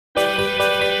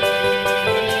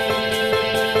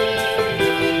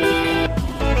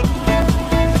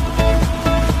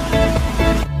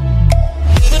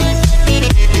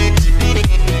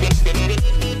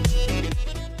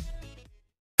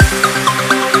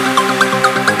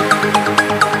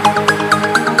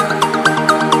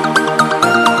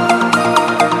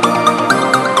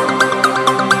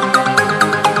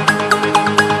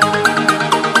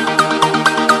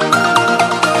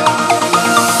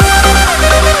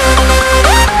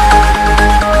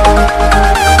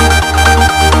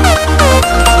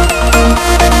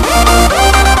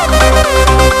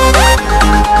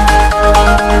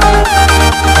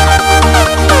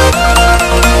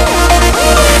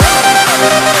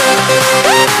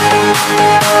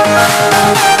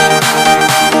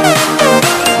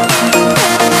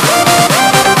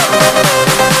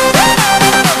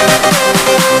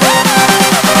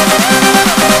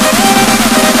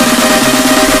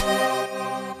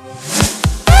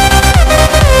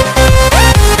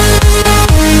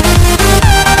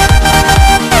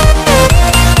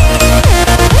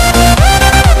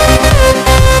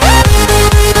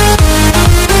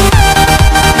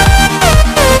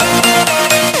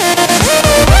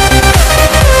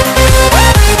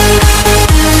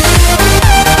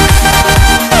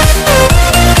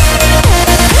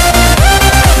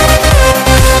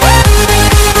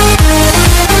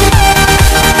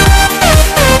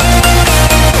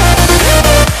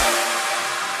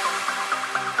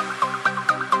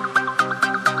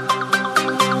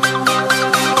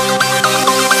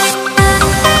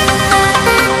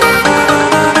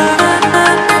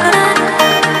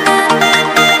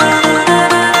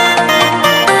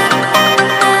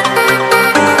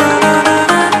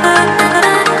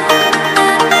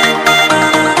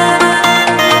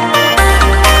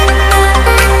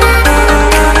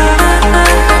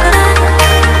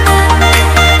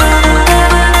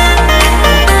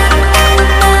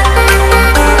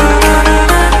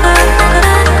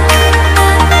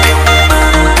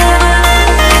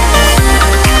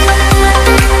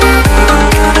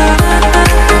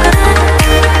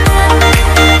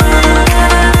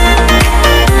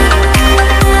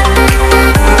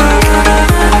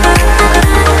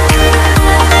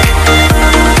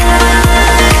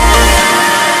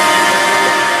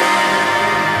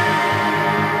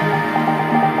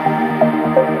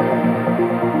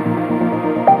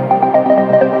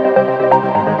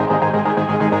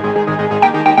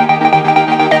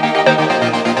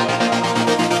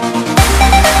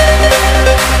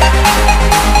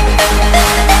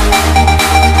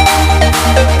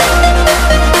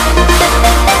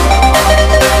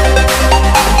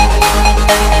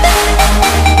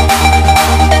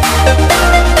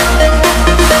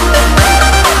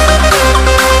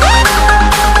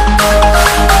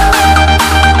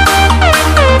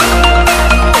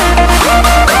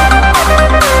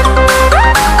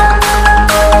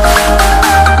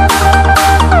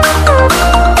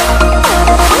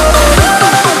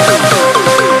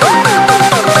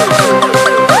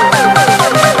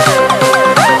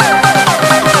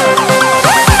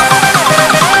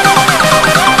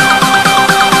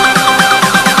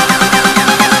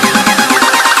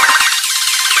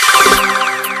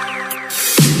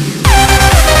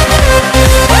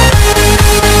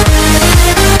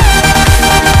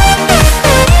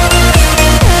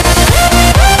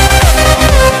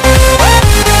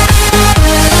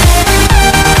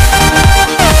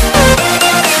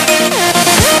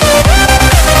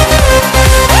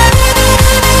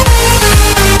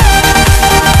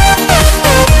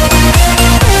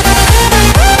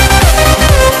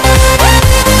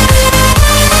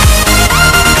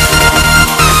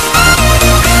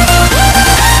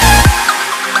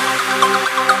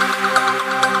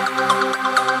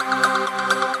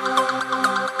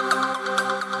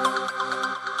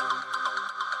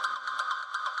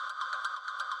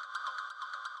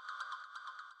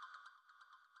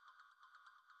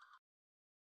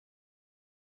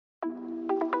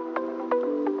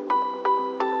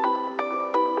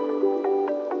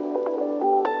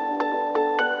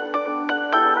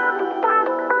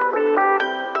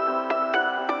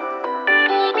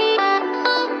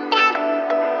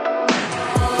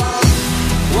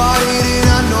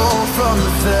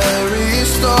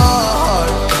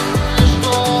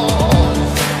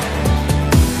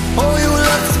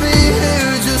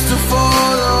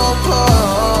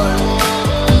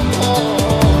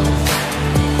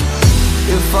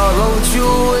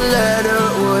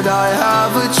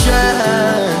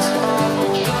chance?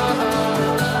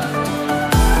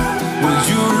 Would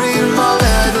you read my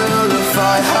letter if I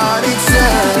had it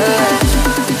sent?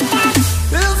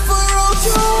 If I wrote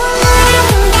you a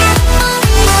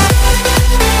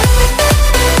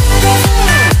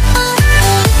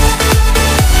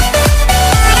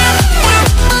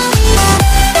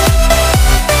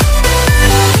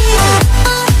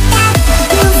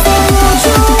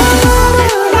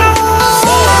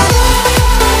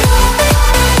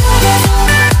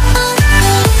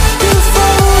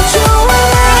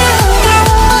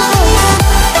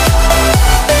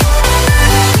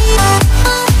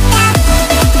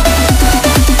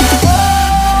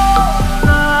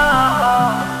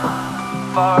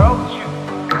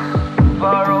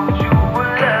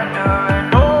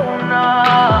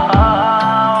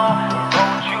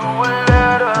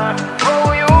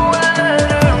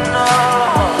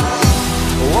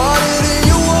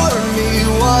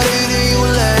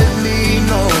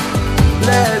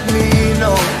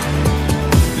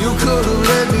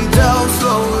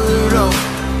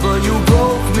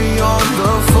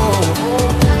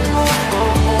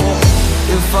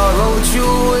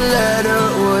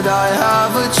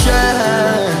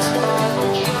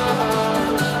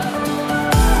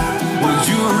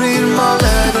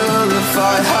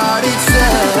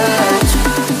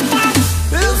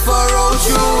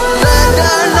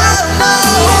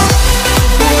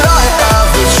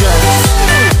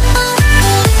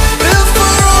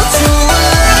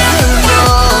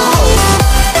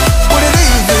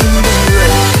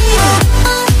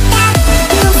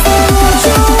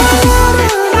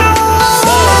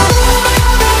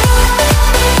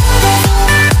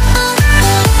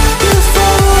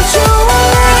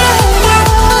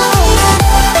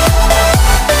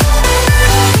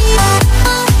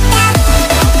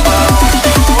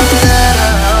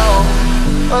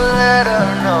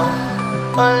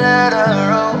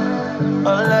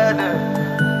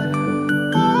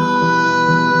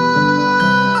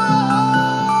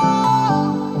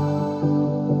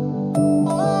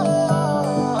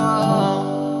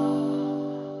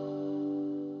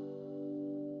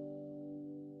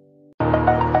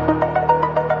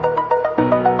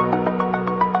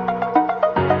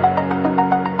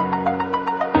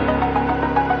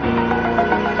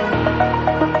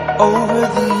over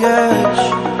the edge,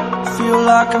 feel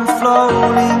like I'm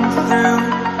floating through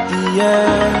the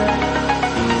air.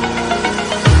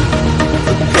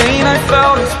 The pain I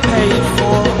felt is paid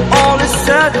for, all is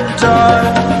said and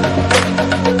done.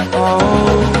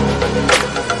 Oh,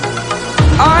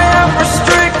 I am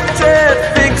restricted,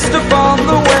 fixed upon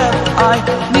the web. I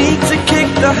need to kick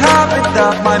the habit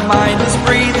that my mind is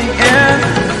breathing in.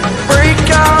 Break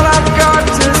out, I've got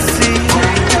to see.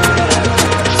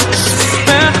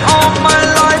 Spent all my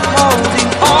life holding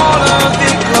all of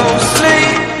it closely.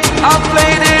 I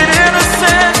played it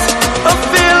innocent, a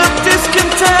feel of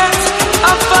discontent.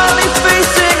 I'm finally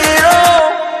facing it all,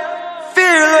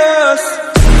 fearless.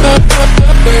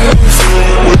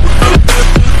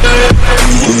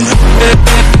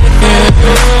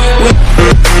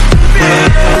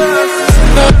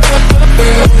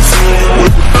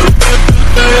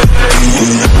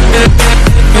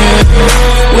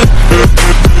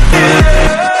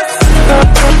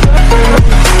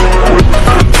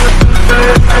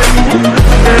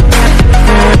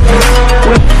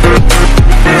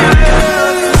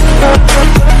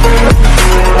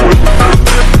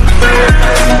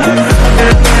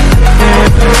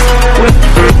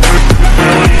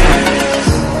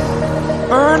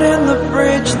 Burning the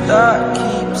bridge that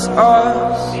keeps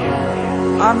us.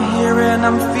 I'm here and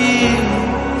I'm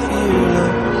fearless.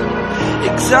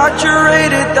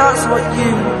 Exaggerated, that's what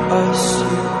you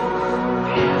assume.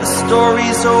 The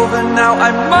story's over now,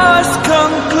 I must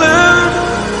conclude.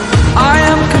 I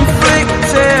am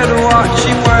conflicted,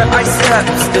 watching where I step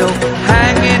still,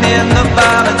 hanging in the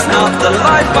balance. Not the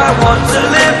life I want to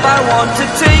live, I want to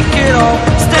take it all.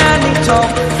 Standing tall,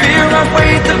 fear I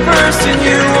weighed the person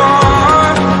you are.